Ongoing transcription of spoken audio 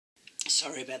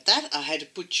Sorry about that. I had to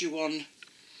put you on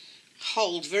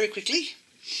hold very quickly.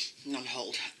 Not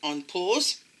hold, on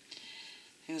pause.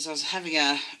 Because I was having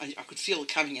I could feel it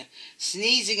coming, a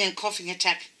sneezing and coughing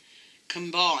attack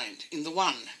combined in the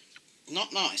one.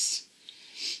 Not nice.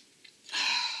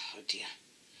 Oh dear.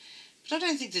 But I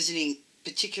don't think there's any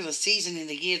particular season in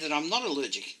the year that I'm not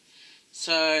allergic.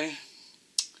 So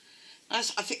I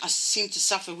think I seem to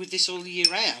suffer with this all year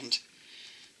round.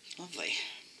 Lovely.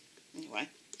 Anyway,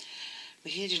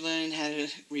 we're here to learn how to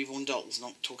Reborn dolls,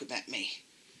 not talk about me.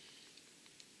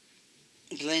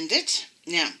 Blend it.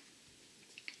 Now,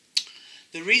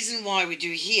 the reason why we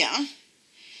do here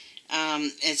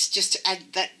is just to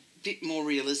add that bit more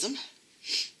realism.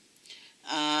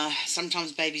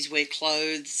 Sometimes babies wear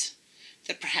clothes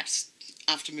that perhaps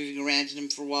after moving around in them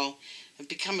for a while have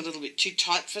become a little bit too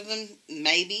tight for them,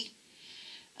 maybe.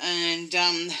 And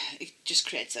it just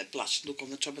creates that blush look on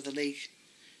the top of the leg.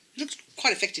 It looks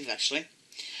quite effective actually.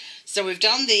 So we've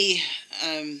done the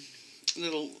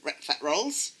little fat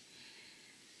rolls.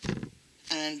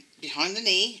 And behind the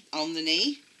knee, on the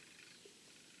knee,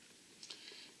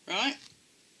 right,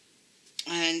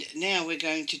 and now we're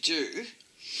going to do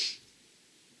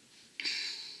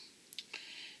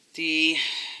the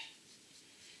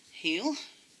heel,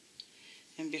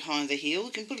 and behind the heel, we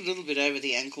can put a little bit over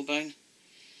the ankle bone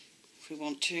if we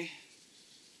want to,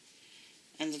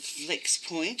 and the flex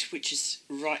point, which is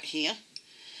right here.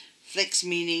 Flex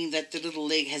meaning that the little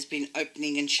leg has been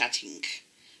opening and shutting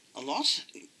a lot,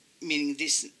 meaning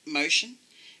this motion,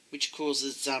 which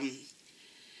causes the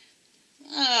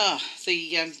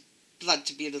blood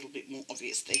to be a little bit more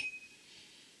obvious there.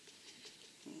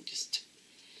 Just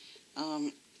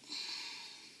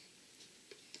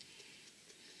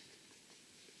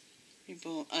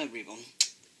Reborn.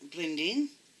 Blend in.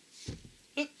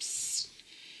 Oops.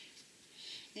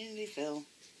 Nearly fell.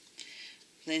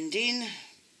 Blend in.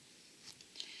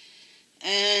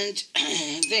 And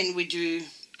then we do,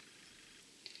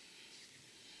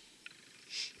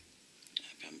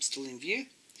 I'm still in view,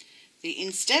 the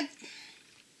instep,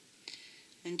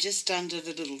 and just under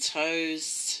the little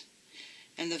toes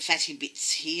and the fatty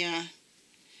bits here,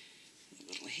 the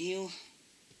little heel,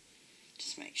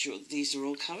 just make sure that these are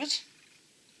all covered,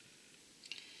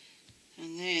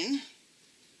 and then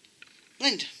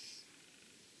blend.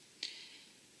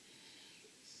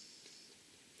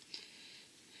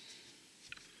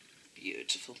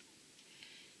 Beautiful.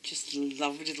 Just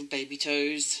lovely little baby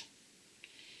toes,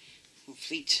 or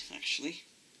feet actually.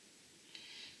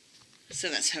 So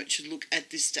that's how it should look at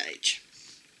this stage.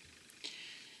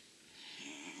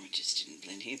 We just didn't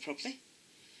blend here properly.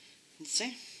 Let's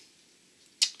see.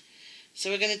 So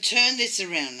we're going to turn this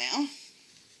around now.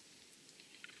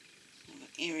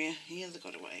 The area here that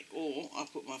got away, or I'll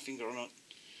put my finger on it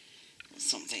or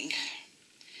something.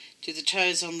 Do the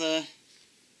toes on the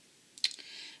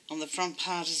front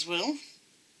part as well.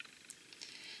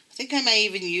 I think I may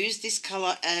even use this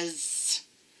colour as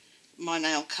my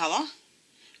nail colour,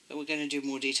 but we're going to do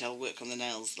more detailed work on the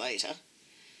nails later.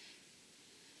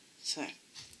 So,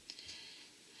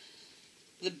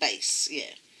 the base,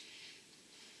 yeah,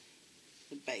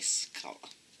 the base colour.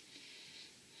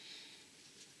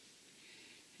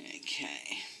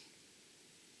 Okay,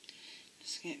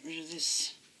 let's get rid of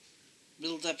this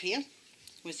build up here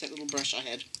with that little brush I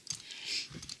had.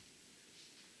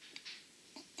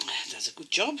 Does a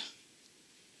good job.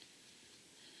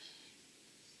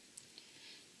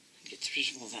 Gets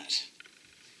rid of all that.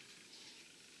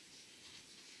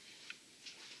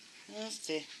 That's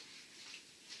there.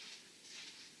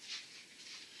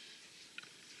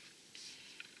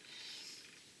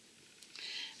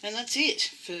 And that's it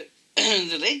for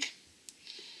the leg.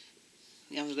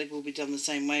 The other leg will be done the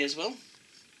same way as well.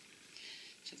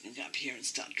 So I can go up here and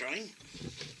start drawing.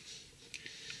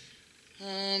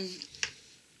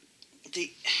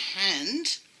 The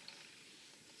hand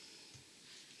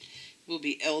will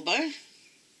be elbow,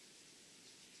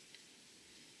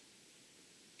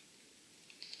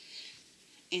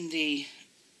 in the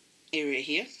area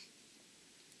here,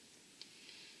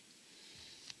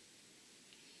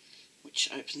 which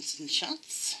opens and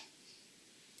shuts.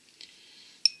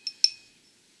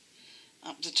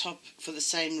 Up the top for the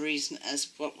same reason as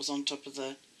what was on top of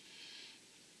the,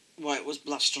 why it was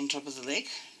blushed on top of the leg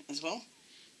as well.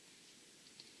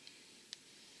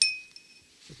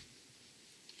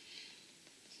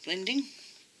 Blending.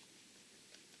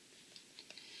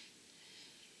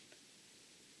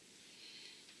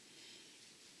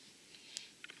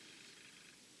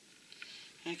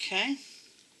 Okay.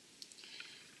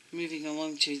 Moving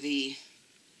along to the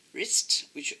wrist,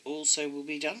 which also will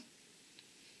be done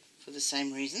for the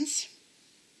same reasons.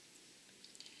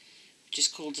 which is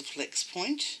called the flex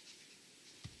point.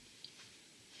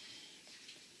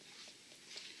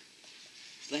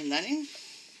 Blend that in.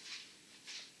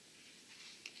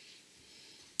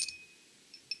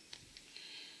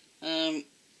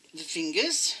 The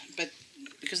fingers, but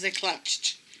because they're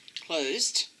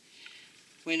closed,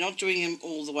 we're not doing them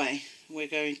all the way. We're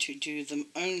going to do them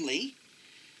only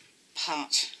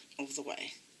part of the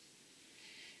way.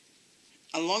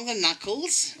 Along the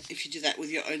knuckles, if you do that with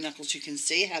your own knuckles, you can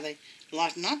see how they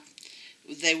lighten up.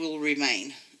 They will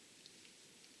remain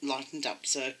lightened up,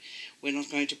 so we're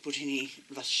not going to put any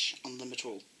blush on them at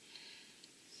all.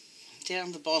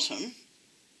 Down the bottom,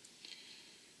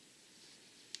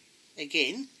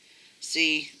 again,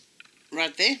 see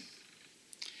right there?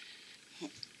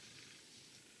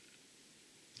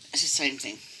 It's the same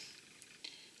thing.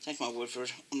 Take my word for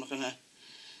it. I'm not going to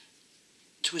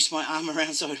twist my arm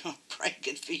around so I don't break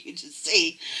it for you to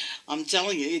see. I'm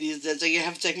telling you, it is that, so you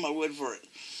have to take my word for it.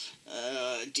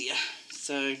 Dear.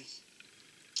 So,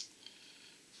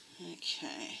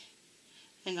 okay.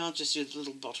 And I'll just do the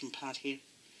little bottom part here.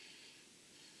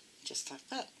 Just like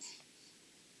that.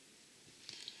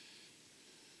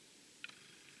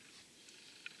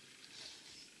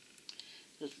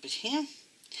 A little bit here.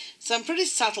 So I'm pretty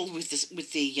subtle with this,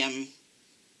 with the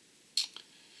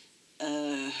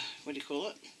what do you call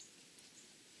it?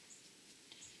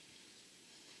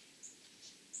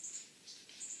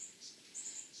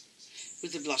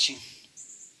 With the blushing.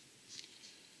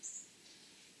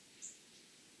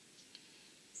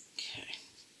 Okay.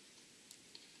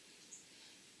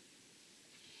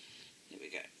 There we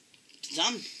go. It's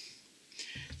done.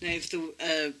 Now if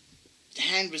the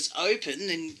hand was open,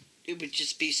 then it would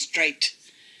just be straight.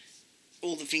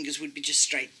 All the fingers would be just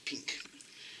straight pink.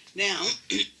 Now,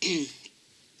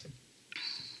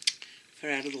 for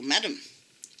our little madam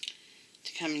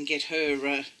to come and get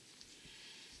her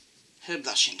her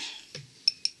blushing.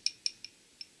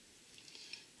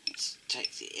 Let's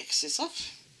take the excess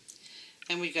off,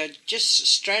 and we go just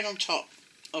straight on top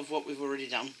of what we've already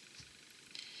done,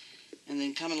 and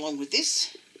then come along with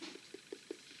this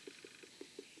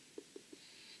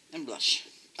and blush.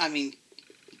 I mean,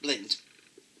 blend.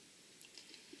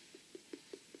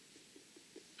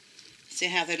 See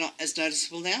how they're not as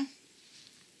noticeable now?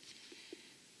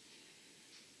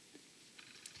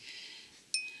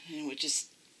 And we'll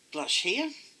just blush here.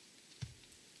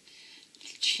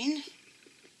 Little chin.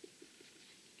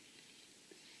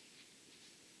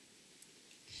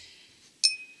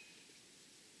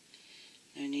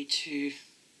 No need to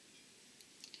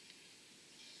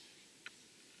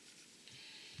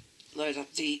load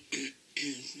up the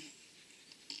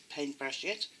paintbrush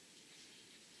yet.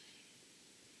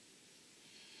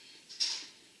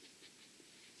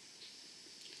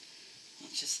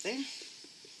 Just there.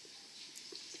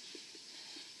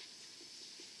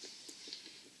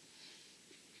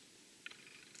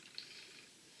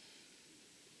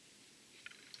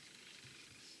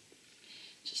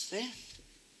 Just there.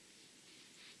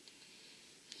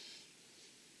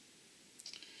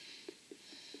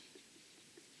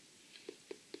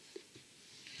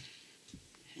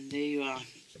 And there you are.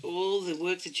 All the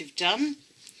work that you've done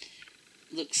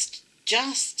looks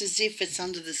just as if it's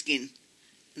under the skin.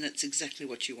 And that's exactly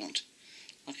what you want.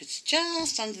 Like it's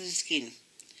just under the skin.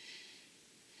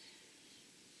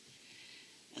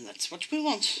 And that's what we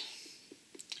want.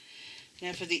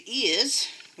 Now for the ears,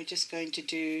 we're just going to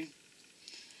do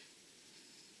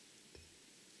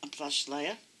a blush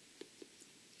layer.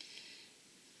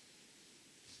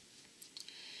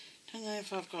 Don't know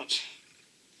if I've got,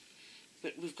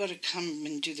 but we've got to come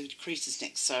and do the creases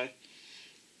next, so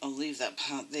I'll leave that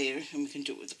part there and we can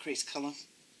do it with the crease colour,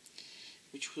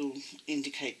 which will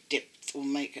indicate depth or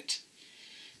make it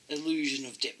illusion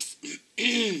of depth.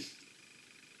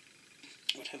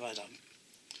 What have I done?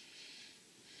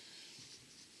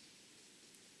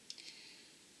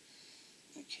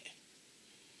 Okay.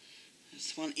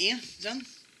 That's one ear done.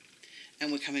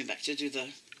 And we're coming back to do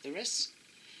the rest.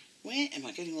 Where am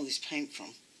I getting all this paint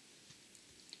from?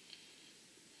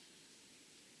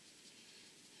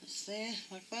 That's there,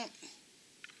 like that.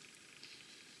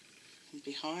 And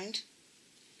behind.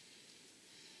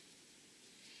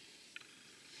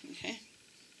 Okay.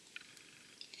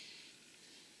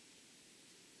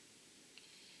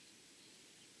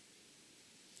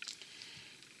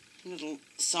 Little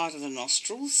side of the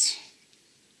nostrils.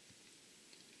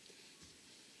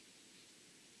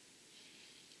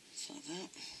 Just like that.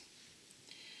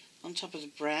 On top of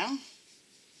the brow.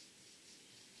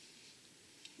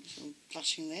 Little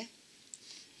blushing there.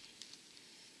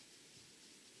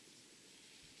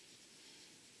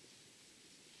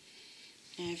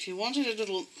 Now if you wanted a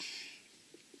little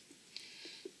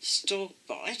stalk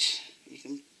bite. You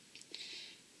can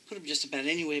put them just about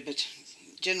anywhere, but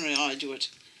generally I do it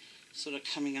sort of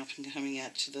coming up and coming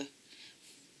out to the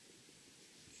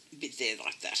bit there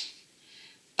like that.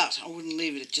 But I wouldn't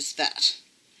leave it at just that.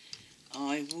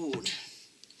 I would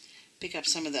pick up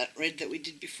some of that red that we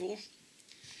did before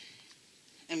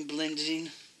and blend it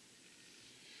in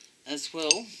as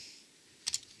well,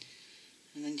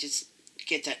 and then just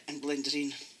get that and blend it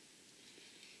in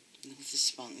with the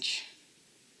sponge.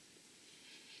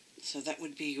 So that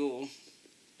would be your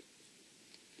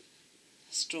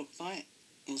stalk bite,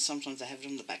 or sometimes I have it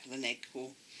on the back of the neck or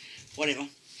whatever.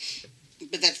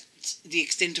 But that's the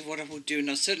extent of what I would do, and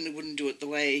I certainly wouldn't do it the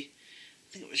way, I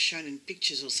think it was shown in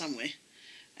pictures or somewhere,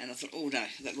 and I thought, oh no,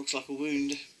 that looks like a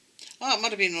wound. Oh, it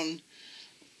might have been on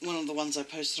one of the ones I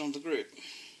posted on the group.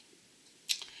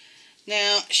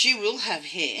 Now, she will have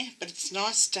hair, but it's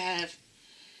nice to have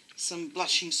some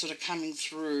blushing sort of coming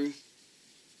through,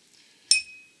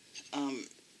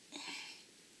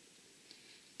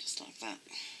 just like that.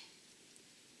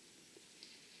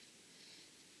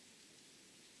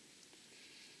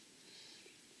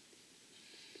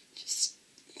 Just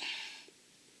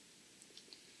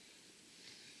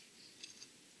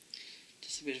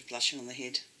a bit of blushing on the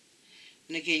head.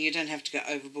 And again, you don't have to go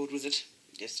overboard with it.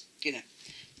 Just, you know,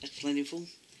 that's plentiful.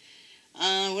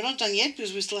 We're not done yet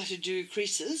because we still have to do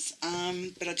creases,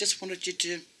 but I just wanted you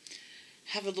to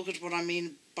have a look at what I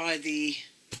mean by the...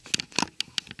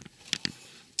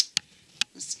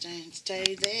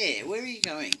 Stay there. Where are you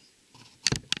going?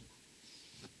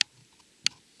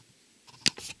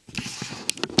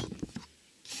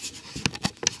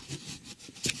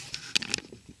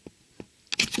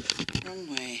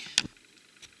 Wrong way.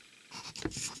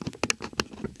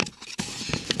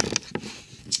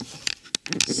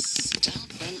 Stop.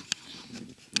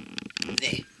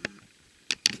 There.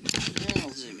 Now I'll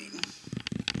zoom in.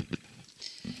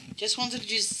 Just wanted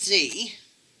you to see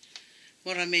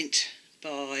what I meant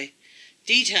by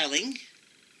detailing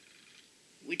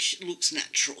which looks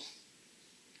natural.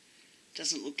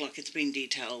 Doesn't look like it's been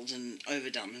detailed and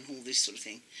overdone and all this sort of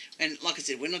thing. And like I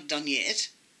said, we're not done yet.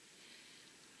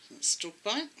 Stalk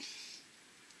bite.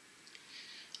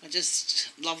 I just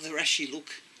love the rashy look.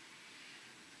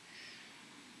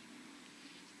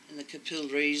 And the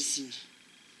capillaries, and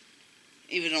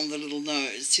even on the little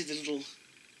nose. See the little...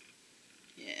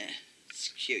 Yeah, it's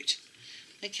cute.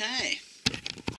 Okay.